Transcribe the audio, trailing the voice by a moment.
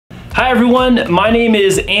Hi everyone, my name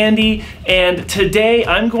is Andy, and today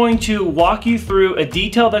I'm going to walk you through a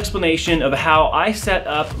detailed explanation of how I set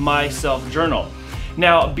up my self-journal.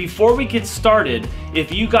 Now, before we get started,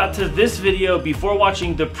 if you got to this video before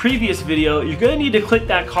watching the previous video, you're going to need to click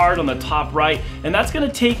that card on the top right, and that's going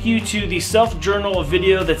to take you to the self-journal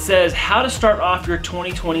video that says how to start off your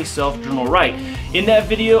 2020 self-journal right. In that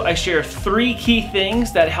video, I share 3 key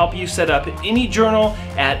things that help you set up any journal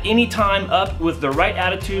at any time up with the right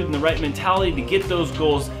attitude and the right mentality to get those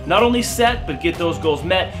goals not only set, but get those goals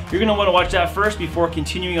met. You're going to want to watch that first before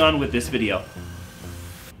continuing on with this video.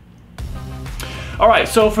 Alright,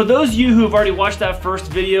 so for those of you who have already watched that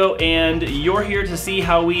first video and you're here to see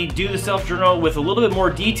how we do the self-journal with a little bit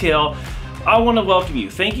more detail, I want to welcome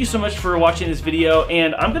you. Thank you so much for watching this video,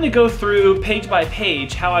 and I'm going to go through page by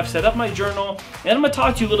page how I've set up my journal, and I'm going to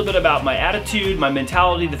talk to you a little bit about my attitude, my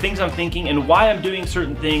mentality, the things I'm thinking, and why I'm doing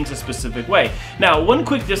certain things a specific way. Now, one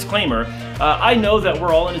quick disclaimer, I know that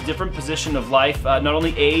we're all in a different position of life, not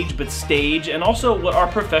only age, but stage, and also what our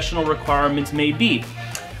professional requirements may be.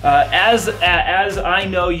 As I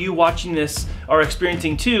know you watching this are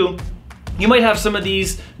experiencing too, you might have some of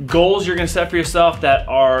these goals you're going to set for yourself that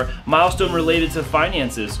are milestone related to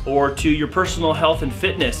finances or to your personal health and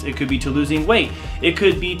fitness. It could be to losing weight. It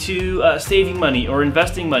could be to saving money or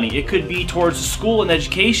investing money. It could be towards school and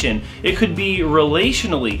education. It could be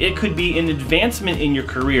relationally. It could be an advancement in your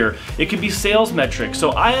career. It could be sales metrics.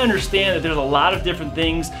 So I understand that there's a lot of different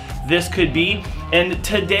things this could be, and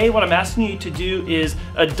today what I'm asking you to do is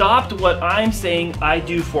adopt what I'm saying I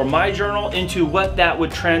do for my journal into what that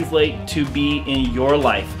would translate to be in your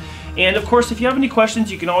life. And of course, if you have any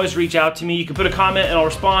questions, you can always reach out to me. You can put a comment and I'll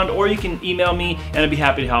respond, or you can email me and I'd be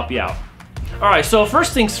happy to help you out. Alright, so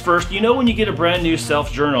first things first, you know when you get a brand new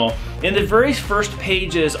self-journal, in the very first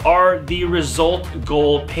pages are the result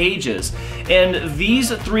goal pages. And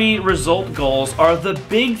these 3 result goals are the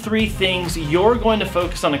big 3 things you're going to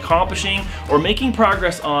focus on accomplishing or making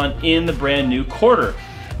progress on in the brand new quarter.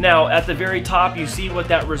 Now, at the very top, you see what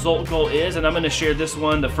that result goal is, and I'm going to share this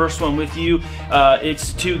one, the first one with you.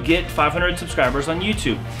 It's to get 500 subscribers on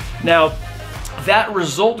YouTube. Now, that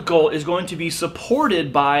result goal is going to be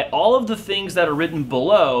supported by all of the things that are written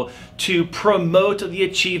below to promote the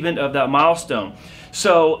achievement of that milestone.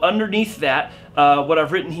 So underneath that, what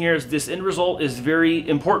I've written here is this end result is very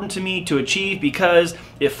important to me to achieve because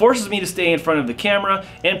it forces me to stay in front of the camera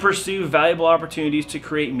and pursue valuable opportunities to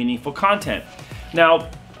create meaningful content. Now,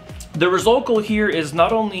 the result goal here is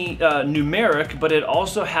not only numeric, but it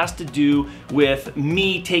also has to do with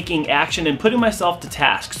me taking action and putting myself to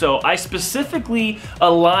task. So I specifically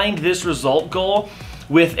aligned this result goal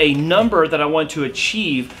with a number that I want to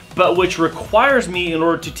achieve, but which requires me in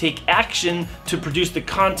order to take action to produce the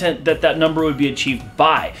content that that number would be achieved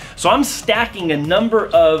by. So I'm stacking a number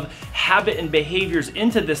of habit and behaviors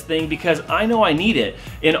into this thing because I know I need it.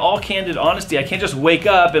 In all candid honesty, I can't just wake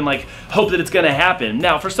up and like hope that it's gonna happen.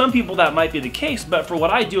 Now, for some people that might be the case, but for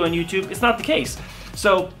what I do on YouTube, it's not the case.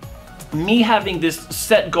 So me having this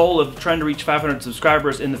set goal of trying to reach 500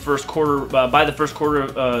 subscribers in the first quarter, by the first quarter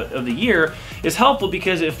of the year, is helpful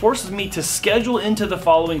because it forces me to schedule into the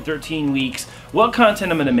following 13 weeks what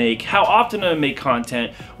content I'm going to make, how often I'm going to make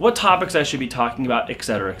content, what topics I should be talking about,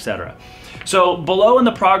 etc., etc. So below in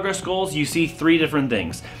the progress goals, you see 3 different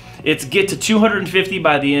things. It's get to 250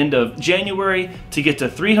 by the end of January, to get to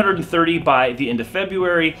 330 by the end of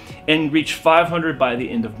February, and reach 500 by the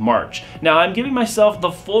end of March. Now, I'm giving myself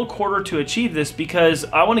the full quarter to achieve this because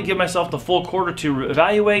I want to give myself the full quarter to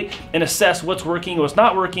evaluate and assess what's working, what's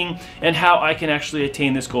not working, and how I can actually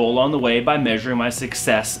attain this goal along the way by measuring my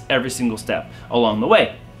success every single step along the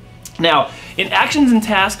way. Now, in actions and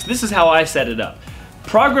tasks, this is how I set it up.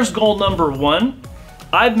 Progress goal number 1,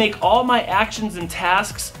 I make all my actions and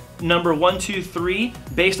tasks number 1, 2, 3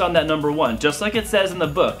 based on that number 1, just like it says in the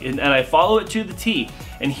book, and I follow it to the T.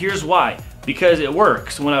 And here's why: because it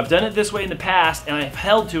works. When I've done it this way in the past and I've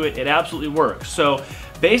held to it, it absolutely works. So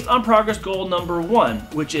based on progress goal number 1,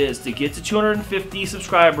 which is to get to 250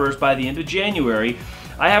 subscribers by the end of January,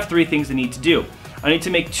 I have 3 things I need to do. I need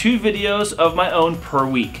to make 2 videos of my own per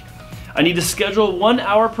week. I need to schedule 1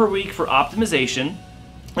 hour per week for optimization,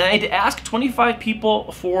 and I need to ask 25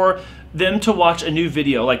 people for them to watch a new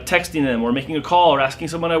video, like texting them or making a call or asking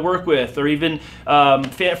someone I work with, or even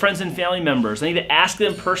friends and family members. I need to ask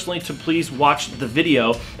them personally to please watch the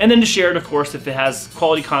video, and then to share it, of course, if it has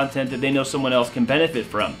quality content that they know someone else can benefit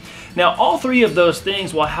from. Now, all 3 of those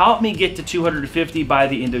things will help me get to 250 by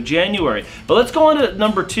the end of January. But let's go on to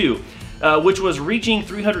number 2, which was reaching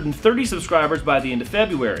 330 subscribers by the end of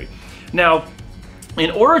February. Now, In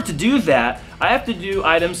order to do that, I have to do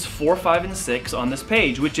items 4, 5, and 6 on this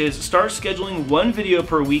page, which is start scheduling 1 video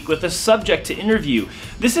per week with a subject to interview.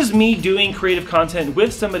 This is me doing creative content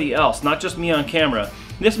with somebody else, not just me on camera.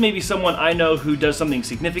 This may be someone I know who does something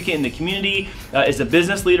significant in the community, is a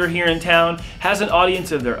business leader here in town, has an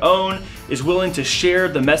audience of their own, is willing to share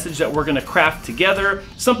the message that we're gonna craft together,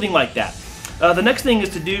 something like that. The next thing is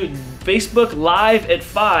to do Facebook Live at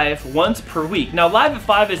 5 once per week. Now, Live at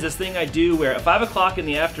 5 is this thing I do where at 5 o'clock in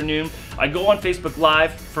the afternoon, I go on Facebook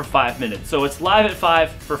Live for 5 minutes. So it's Live at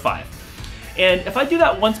 5 for 5. And if I do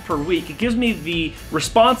that once per week, it gives me the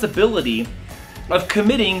responsibility of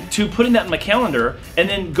committing to putting that in my calendar and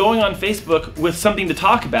then going on Facebook with something to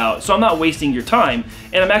talk about, so I'm not wasting your time,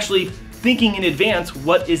 and I'm actually thinking in advance,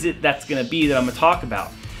 what is it that's gonna be that I'm gonna talk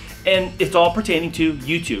about? And it's all pertaining to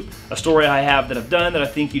YouTube. A story I have that I've done that I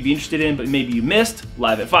think you'd be interested in, but maybe you missed,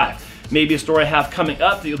 Live at 5. Maybe a story I have coming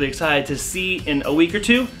up that you'll be excited to see in a week or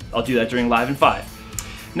two, I'll do that during Live at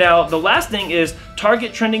 5. Now, the last thing is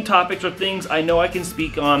target trending topics or things I know I can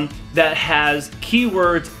speak on that has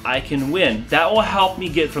keywords I can win. That will help me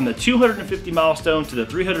get from the 250 milestone to the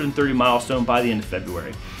 330 milestone by the end of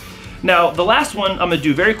February. Now, the last one I'm gonna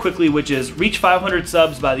do very quickly, which is reach 500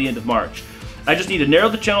 subs by the end of March. I just need to narrow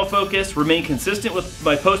the channel focus, remain consistent with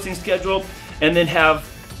my posting schedule, and then have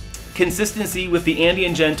consistency with the Andy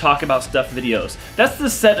and Jen Talk About Stuff videos. That's the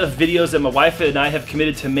set of videos that my wife and I have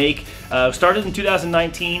committed to make. Started in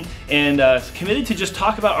 2019 and committed to just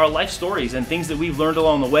talk about our life stories and things that we've learned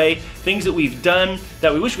along the way, things that we've done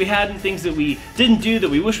that we wish we had, and things that we didn't do that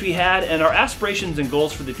we wish we had, and our aspirations and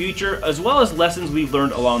goals for the future, as well as lessons we've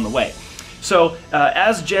learned along the way. So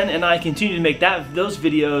as Jen and I continue to make those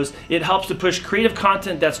videos, it helps to push creative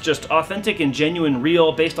content that's just authentic and genuine,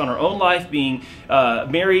 real, based on our own life, being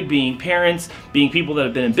married, being parents, being people that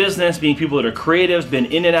have been in business, being people that are creatives, been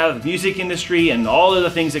in and out of the music industry, and all of the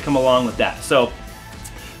things that come along with that. So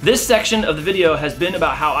this section of the video has been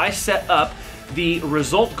about how I set up the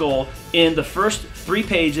result goal in the first 3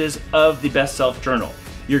 pages of the Best Self Journal.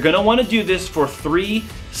 You're gonna wanna do this for 3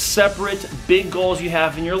 separate big goals you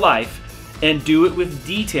have in your life, and do it with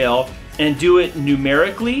detail and do it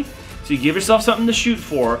numerically. So you give yourself something to shoot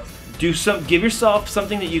for, give yourself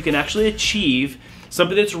something that you can actually achieve,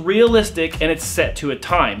 something that's realistic and it's set to a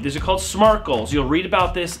time. These are called SMART goals. You'll read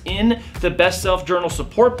about this in the Best Self Journal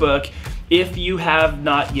support book. If you have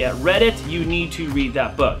not yet read it, you need to read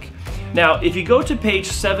that book. Now, if you go to page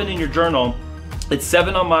 7 in your journal, it's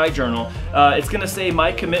 7 on my journal. It's gonna say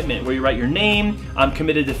my commitment, where you write your name. I'm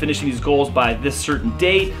committed to finishing these goals by this certain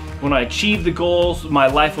date. When I achieve the goals, my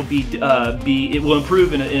life will it will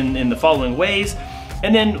improve in the following ways.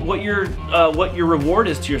 And then what your reward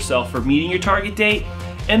is to yourself for meeting your target date.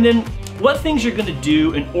 And then what things you're gonna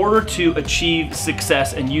do in order to achieve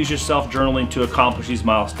success and use your self-journaling to accomplish these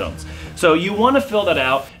milestones. So you wanna fill that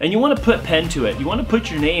out and you wanna put pen to it. You wanna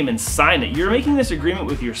put your name and sign it. You're making this agreement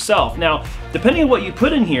with yourself. Now, depending on what you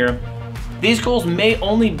put in here, these goals may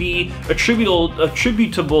only be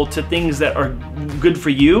attributable to things that are good for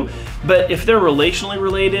you, but if they're relationally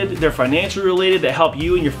related, they're financially related, that help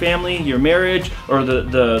you and your family, your marriage, or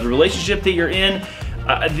the relationship that you're in,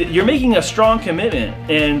 you're making a strong commitment,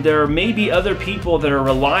 and there may be other people that are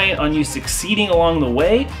reliant on you succeeding along the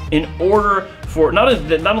way in order for not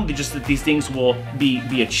only just that these things will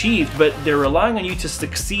be achieved, but they're relying on you to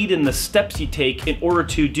succeed in the steps you take in order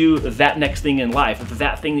to do that next thing in life,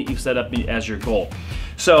 that thing that you've set up as your goal.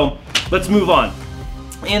 So let's move on.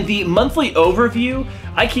 In the monthly overview,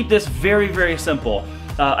 I keep this very, very simple.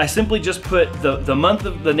 I simply just put the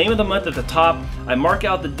name of the month at the top. I mark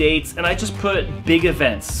out the dates, and I just put big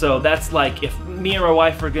events. So that's like if me and my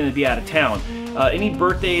wife are going to be out of town, any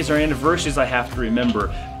birthdays or anniversaries I have to remember,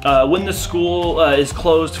 when the school is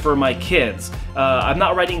closed for my kids. I'm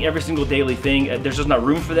not writing every single daily thing. There's just not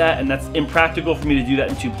room for that, and that's impractical for me to do that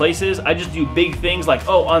in 2 places. I just do big things like,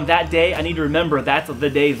 oh, on that day, I need to remember that's the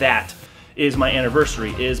day that is my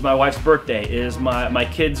anniversary, is my wife's birthday, is my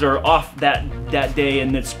kids are off that day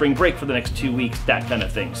and it's spring break for the next 2 weeks, that kind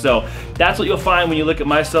of thing. So that's what you'll find when you look at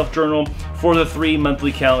my self-journal for the 3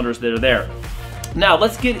 monthly calendars that are there. Now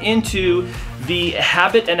let's get into the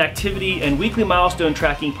habit and activity and weekly milestone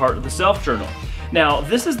tracking part of the self-journal. Now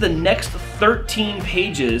this is the next 13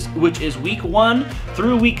 pages, which is week 1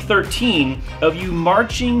 through week 13 of you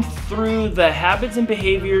marching through the habits and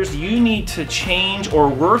behaviors you need to change or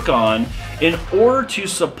work on in order to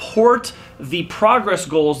support the progress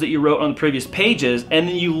goals that you wrote on the previous pages, and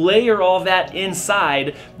then you layer all that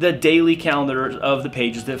inside the daily calendar of the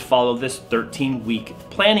pages that follow this 13-week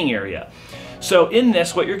planning area. So in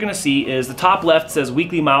this, what you're gonna see is the top left says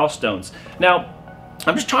weekly milestones. Now,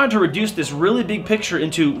 I'm just trying to reduce this really big picture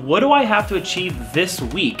into what do I have to achieve this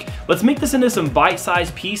week? Let's make this into some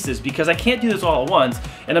bite-sized pieces because I can't do this all at once,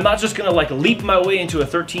 and I'm not just gonna like leap my way into a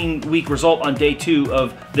 13-week result on day 2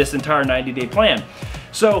 of this entire 90-day plan.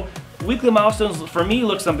 So weekly milestones for me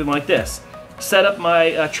look something like this. Set up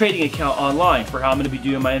my trading account online for how I'm going to be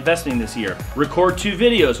doing my investing this year. Record 2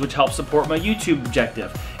 videos, which helps support my YouTube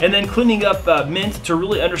objective. And then cleaning up Mint to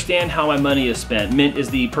really understand how my money is spent. Mint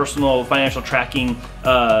is the personal financial tracking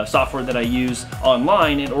software that I use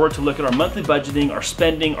online in order to look at our monthly budgeting, our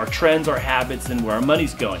spending, our trends, our habits, and where our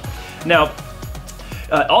money's going. Now,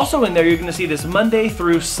 also in there, you're gonna see this Monday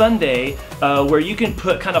through Sunday where you can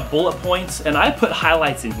put kind of bullet points, and I put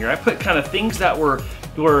highlights in here. I put kind of things that were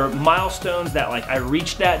milestones that like I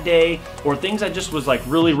reached that day, or things I just was like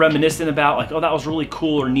really reminiscent about, like, oh, that was really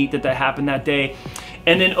cool or neat that happened that day.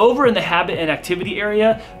 And then over in the habit and activity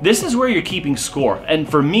area, this is where you're keeping score. And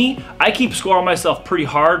for me, I keep score on myself pretty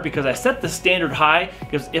hard because I set the standard high,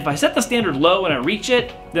 because if I set the standard low and I reach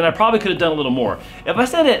it, then I probably could have done a little more. If I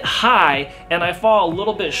set it high and I fall a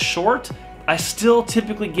little bit short, I still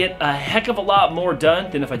typically get a heck of a lot more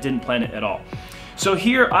done than if I didn't plan it at all. So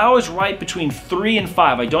here, I always write between 3 and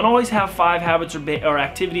 5. I don't always have 5 habits or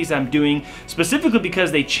activities I'm doing, specifically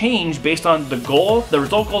because they change based on the goal, the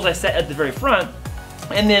result goals I set at the very front,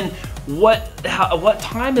 and then what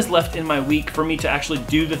time is left in my week for me to actually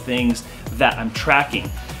do the things that I'm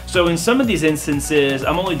tracking. So in some of these instances,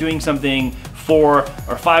 I'm only doing something 4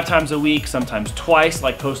 or 5 times a week, sometimes twice,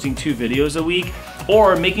 like posting 2 videos a week,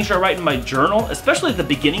 or making sure I write in my journal, especially at the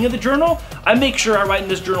beginning of the journal. I make sure I write in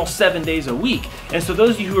this journal 7 days a week. And so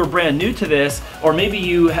those of you who are brand new to this, or maybe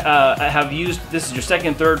you have used, this is your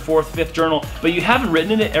 2nd, 3rd, 4th, 5th journal, but you haven't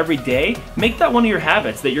written in it every day, make that one of your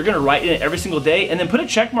habits that you're gonna write in it every single day, and then put a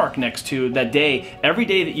check mark next to that day every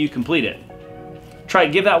day that you complete it.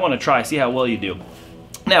 Give that one a try, see how well you do.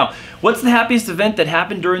 Now, what's the happiest event that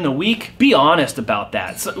happened during the week? Be honest about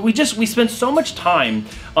that. So we spend so much time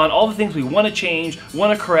on all the things we want to change,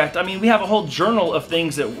 want to correct. I mean, we have a whole journal of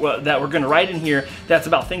things that we're going to write in here that's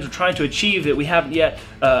about things we're trying to achieve that we haven't yet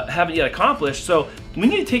accomplished. So we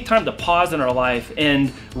need to take time to pause in our life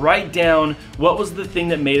and write down what was the thing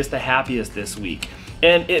that made us the happiest this week.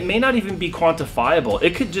 And it may not even be quantifiable.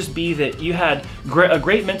 It could just be that you had a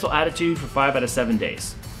great mental attitude for 5 out of 7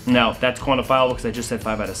 days. Now, that's quantifiable because I just said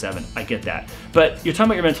 5 out of 7. I get that. But you're talking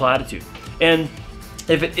about your mental attitude. And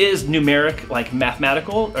if it is numeric, like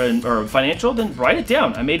mathematical or financial, then write it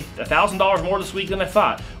down. I made $1,000 more this week than I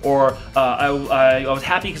thought. Or I was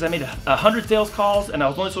happy because I made 100 sales calls and I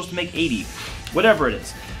was only supposed to make 80. Whatever it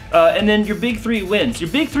is. And then your big 3 wins. Your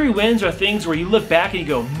big 3 wins are things where you look back and you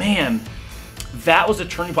go, man, that was a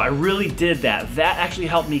turning point. I really did that. That actually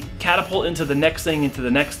helped me catapult into the next thing, into the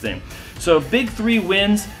next thing. So big 3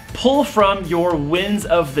 wins, pull from your wins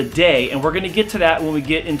of the day, and we're gonna get to that when we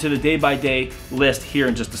get into the day-by-day list here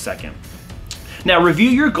in just a second. Now review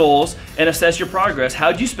your goals and assess your progress.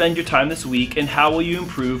 How'd you spend your time this week and how will you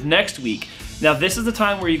improve next week? Now this is the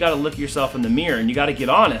time where you gotta look at yourself in the mirror and you gotta get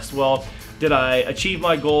honest. Well, did I achieve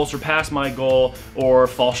my goal, surpass my goal, or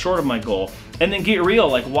fall short of my goal? And then get real,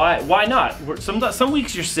 like why not? Some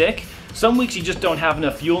weeks you're sick, some weeks you just don't have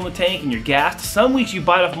enough fuel in the tank and you're gassed. Some weeks you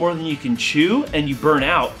bite off more than you can chew and you burn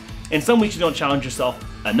out. And some weeks you don't challenge yourself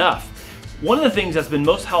enough. One of the things that's been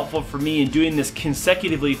most helpful for me in doing this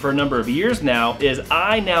consecutively for a number of years now is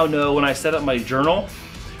I now know when I set up my journal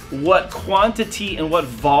what quantity and what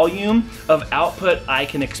volume of output I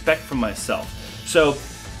can expect from myself. So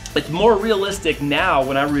it's more realistic now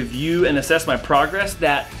when I review and assess my progress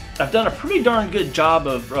that I've done a pretty darn good job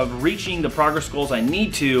of reaching the progress goals I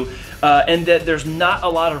need to, and that there's not a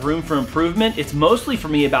lot of room for improvement. It's mostly for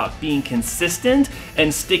me about being consistent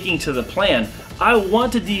and sticking to the plan. I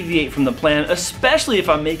want to deviate from the plan, especially if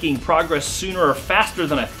I'm making progress sooner or faster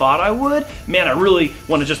than I thought I would. Man, I really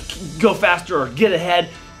want to just go faster or get ahead.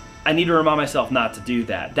 I need to remind myself not to do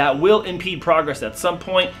that. That will impede progress at some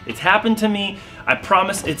point. It's happened to me. I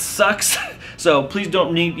promise it sucks. So please you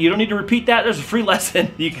don't need to repeat that. There's a free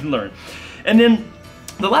lesson you can learn. And then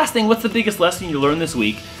the last thing, what's the biggest lesson you learned this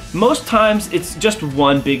week? Most times it's just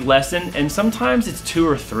one big lesson and sometimes it's 2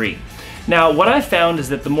 or 3. Now what I found is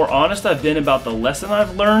that the more honest I've been about the lesson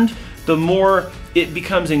I've learned, the more it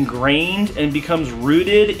becomes ingrained and becomes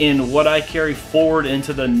rooted in what I carry forward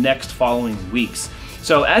into the next following weeks.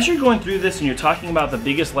 So as you're going through this and you're talking about the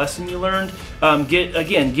biggest lesson you learned,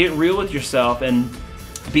 get real with yourself and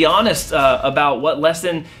be honest about what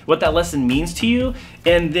that lesson means to you,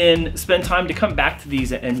 and then spend time to come back to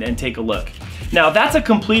these and take a look. Now that's a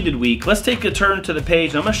completed week. Let's take a turn to the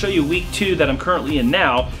page and I'm gonna show you week 2 that I'm currently in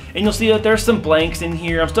now. And you'll see that there's some blanks in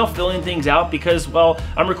here. I'm still filling things out because, well,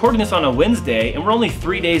 I'm recording this on a Wednesday and we're only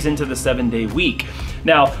 3 days into the 7-day week.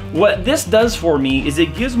 Now, what this does for me is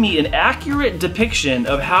it gives me an accurate depiction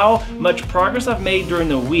of how much progress I've made during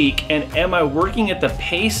the week and am I working at the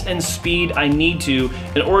pace and speed I need to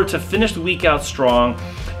in order to finish the week out strong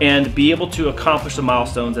and be able to accomplish the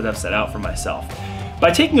milestones that I've set out for myself. By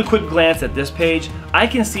taking a quick glance at this page, I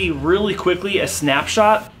can see really quickly a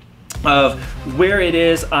snapshot of where it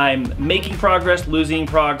is I'm making progress, losing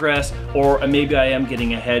progress, or maybe I am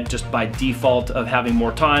getting ahead just by default of having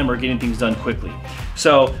more time or getting things done quickly.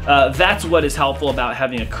 So that's what is helpful about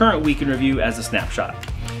having a current week in review as a snapshot.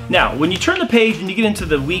 Now, when you turn the page and you get into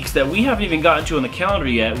the weeks that we haven't even gotten to on the calendar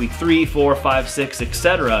yet, week 3, 4, 5, 6,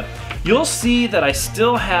 etc., you'll see that I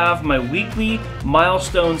still have my weekly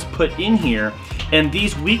milestones put in here, and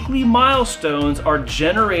these weekly milestones are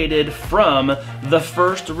generated from the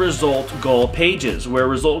first result goal pages, where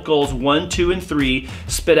result goals 1, 2, and 3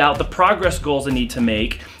 spit out the progress goals I need to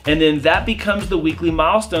make, and then that becomes the weekly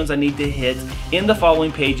milestones I need to hit in the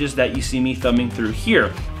following pages that you see me thumbing through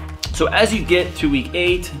here. So as you get to week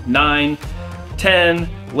 8, 9, 10,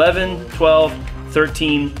 11, 12,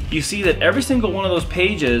 13, you see that every single one of those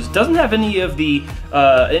pages doesn't have any of the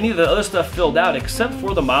other stuff filled out except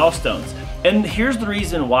for the milestones. And here's the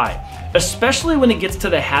reason why. Especially when it gets to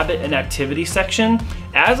the habit and activity section,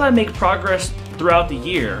 as I make progress throughout the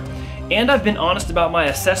year, and I've been honest about my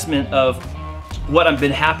assessment of what I've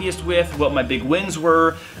been happiest with, what my big wins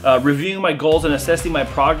were, reviewing my goals and assessing my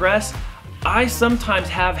progress, I sometimes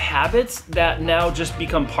have habits that now just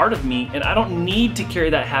become part of me and I don't need to carry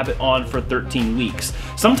that habit on for 13 weeks.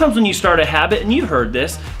 Sometimes when you start a habit, and you've heard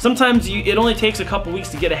this, sometimes it only takes a couple weeks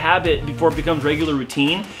to get a habit before it becomes regular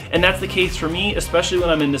routine, and that's the case for me, especially when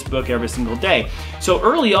I'm in this book every single day. So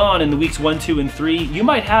early on in the weeks 1, 2, and 3, you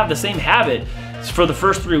might have the same habit for the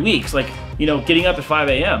first 3 weeks, like, you know, getting up at 5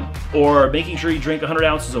 a.m. or making sure you drink 100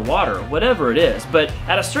 ounces of water, whatever it is. But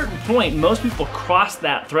at a certain point, most people cross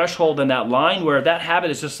that threshold and that line where that habit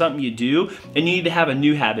is just something you do and you need to have a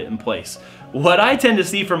new habit in place. What I tend to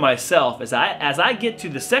see for myself is as I get to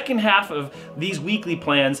the second half of these weekly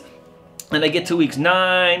plans, and I get to weeks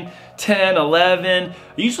 9, 10, 11, I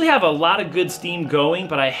usually have a lot of good steam going,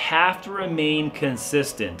 but I have to remain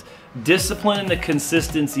consistent. Discipline and the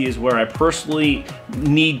consistency is where I personally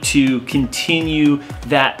need to continue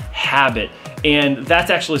that habit. And that's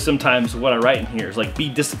actually sometimes what I write in here is like, be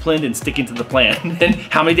disciplined and sticking to the plan. And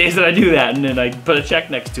how many days did I do that? And then I put a check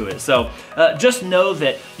next to it. So just know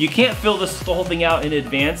that you can't fill the whole thing out in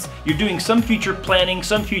advance. You're doing some future planning,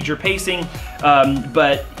 some future pacing,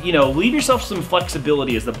 but you know, leave yourself some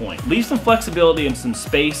flexibility is the point. Leave some flexibility and some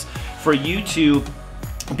space for you to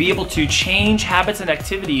be able to change habits and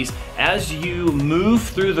activities as you move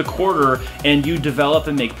through the quarter and you develop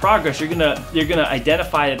and make progress. You're gonna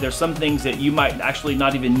identify that there's some things that you might actually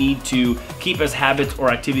not even need to keep as habits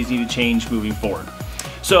or activities you need to change moving forward.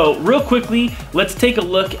 So real quickly, let's take a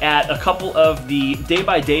look at a couple of the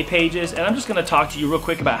day-by-day pages, and I'm just gonna talk to you real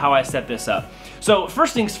quick about how I set this up. So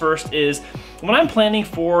first things first is, when I'm planning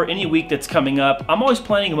for any week that's coming up, I'm always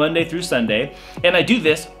planning Monday through Sunday, and I do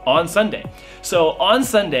this on Sunday. So on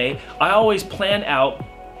Sunday, I always plan out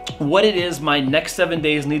what it is my next 7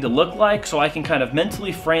 days need to look like so I can kind of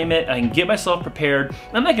mentally frame it, I can get myself prepared,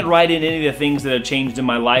 and I can write in any of the things that have changed in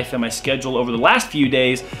my life and my schedule over the last few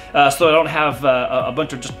days so I don't have a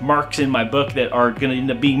bunch of just marks in my book that are gonna end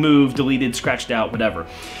up being moved, deleted, scratched out, whatever.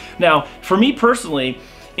 Now, for me personally,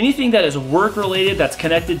 anything that is work related, that's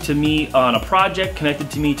connected to me on a project, connected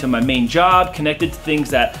to me to my main job, connected to things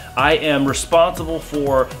that I am responsible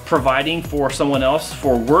for providing for someone else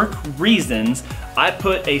for work reasons, I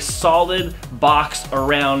put a solid box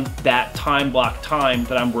around that time block time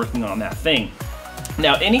that I'm working on that thing.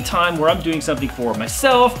 Now, anytime where I'm doing something for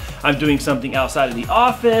myself, I'm doing something outside of the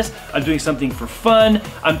office, I'm doing something for fun,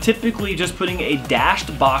 I'm typically just putting a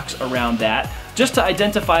dashed box around that just to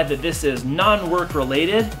identify that this is non-work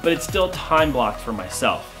related, but it's still time blocked for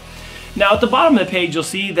myself. Now, at the bottom of the page, you'll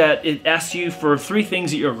see that it asks you for 3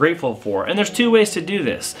 things that you're grateful for, and there's 2 ways to do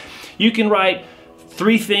this. You can write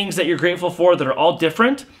 3 things that you're grateful for that are all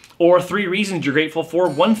different, or 3 reasons you're grateful for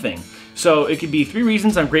one thing. So it could be 3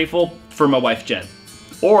 reasons I'm grateful for my wife, Jen.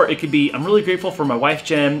 Or it could be, I'm really grateful for my wife,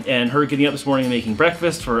 Jen, and her getting up this morning and making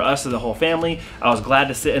breakfast for us as a whole family. I was glad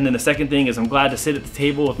to sit, and then the second thing is I'm glad to sit at the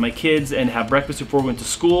table with my kids and have breakfast before we went to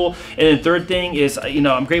school. And then third thing is, you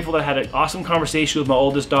know, I'm grateful that I had an awesome conversation with my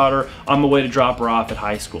oldest daughter on my way to drop her off at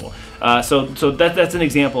high school. So that's an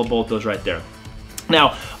example of both those right there.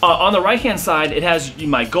 Now, on the right-hand side, it has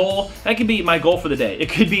my goal. That could be my goal for the day. It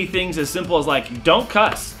could be things as simple as like, don't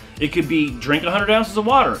cuss. It could be drink 100 ounces of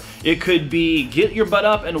water. It could be get your butt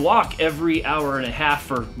up and walk every hour and a half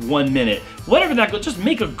for 1 minute. Whatever that goes, just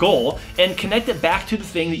make a goal and connect it back to the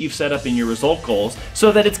thing that you've set up in your result goals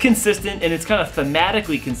so that it's consistent and it's kind of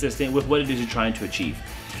thematically consistent with what it is you're trying to achieve.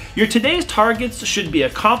 Your today's targets should be a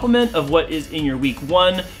complement of what is in your week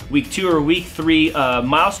 1, week 2, or week 3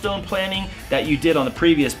 milestone planning that you did on the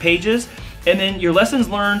previous pages. And then your lessons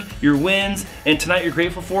learned, your wins, and tonight you're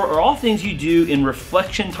grateful for are all things you do in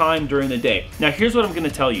reflection time during the day. Now here's what I'm gonna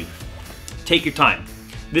tell you. Take your time.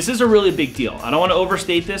 This is a really big deal. I don't wanna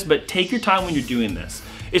overstate this, but take your time when you're doing this.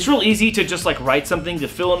 It's real easy to just like write something to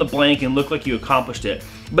fill in the blank and look like you accomplished it.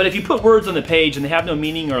 But if you put words on the page and they have no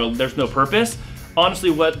meaning or there's no purpose, honestly,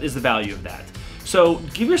 what is the value of that? So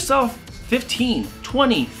give yourself 15,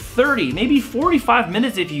 20, 30, maybe 45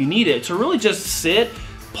 minutes if you need it to really just sit,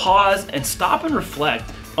 pause, and stop and reflect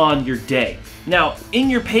on your day. Now, in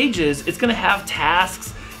your pages, it's gonna have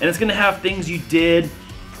tasks and it's gonna have things you did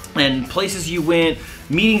and places you went,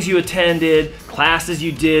 meetings you attended, classes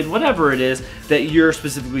you did, whatever it is that you're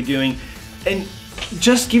specifically doing. And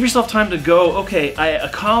just give yourself time to go, okay, I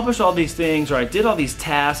accomplished all these things or I did all these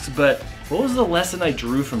tasks, but what was the lesson I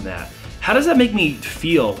drew from that? How does that make me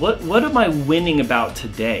feel? What am I winning about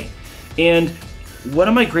today? And what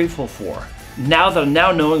am I grateful for? Now that I'm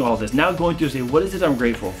now knowing all this, now going through and say, what is it I'm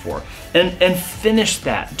grateful for? And finish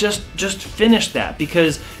that, just finish that,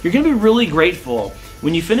 because you're gonna be really grateful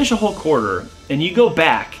when you finish a whole quarter and you go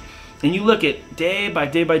back and you look at day by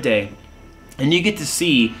day by day and you get to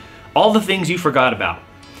see all the things you forgot about.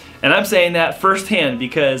 And I'm saying that firsthand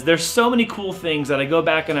because there's so many cool things that I go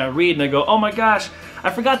back and I read and I go, oh my gosh,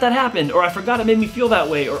 I forgot that happened, or I forgot it made me feel that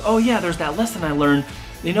way, or oh yeah, there's that lesson I learned.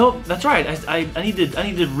 You know, that's right, I need to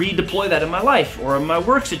redeploy that in my life or in my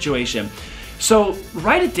work situation. So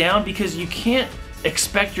write it down because you can't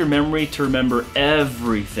expect your memory to remember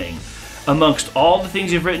everything. Amongst all the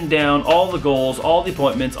things you've written down, all the goals, all the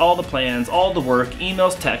appointments, all the plans, all the work,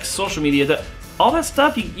 emails, texts, social media, all that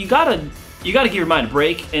stuff, you gotta give your mind a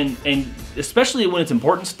break, and especially when it's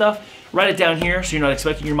important stuff, write it down here so you're not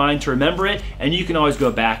expecting your mind to remember it, and you can always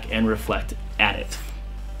go back and reflect at it.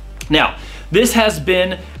 Now, this has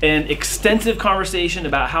been an extensive conversation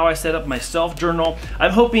about how I set up my self-journal.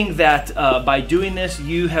 I'm hoping that by doing this,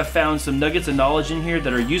 you have found some nuggets of knowledge in here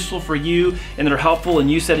that are useful for you and that are helpful in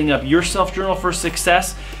you setting up your self-journal for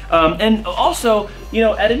success. And also, you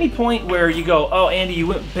know, at any point where you go, oh, Andy, you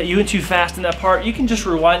went too fast in that part, you can just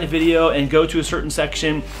rewind the video and go to a certain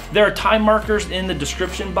section. There are time markers in the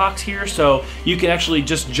description box here, so you can actually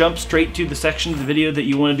just jump straight to the section of the video that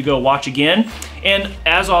you wanted to go watch again. And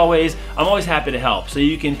as always, I'm always happy to help. So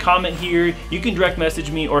you can comment here, you can direct message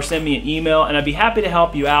me or send me an email, and I'd be happy to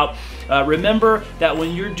help you out. Remember that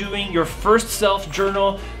when you're doing your first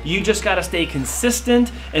self-journal, you just gotta stay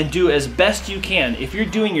consistent and do as best you can. If you're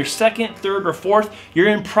doing your second, third, or fourth, you're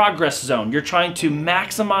in progress zone. You're trying to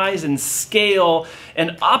maximize and scale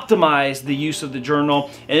and optimize the use of the journal.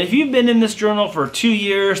 And if you've been in this journal for 2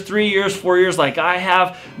 years, 3 years, 4 years like I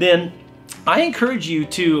have, then I encourage you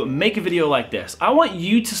to make a video like this. I want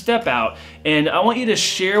you to step out and I want you to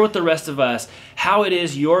share with the rest of us how it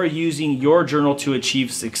is you're using your journal to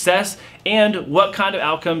achieve success and what kind of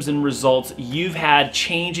outcomes and results you've had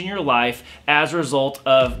change in your life as a result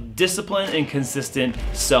of discipline and consistent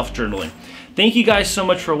self-journaling. Thank you guys so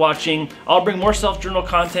much for watching. I'll bring more self-journal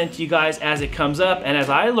content to you guys as it comes up and as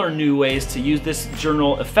I learn new ways to use this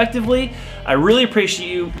journal effectively. I really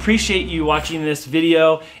appreciate you watching this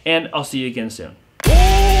video, and I'll see you again soon.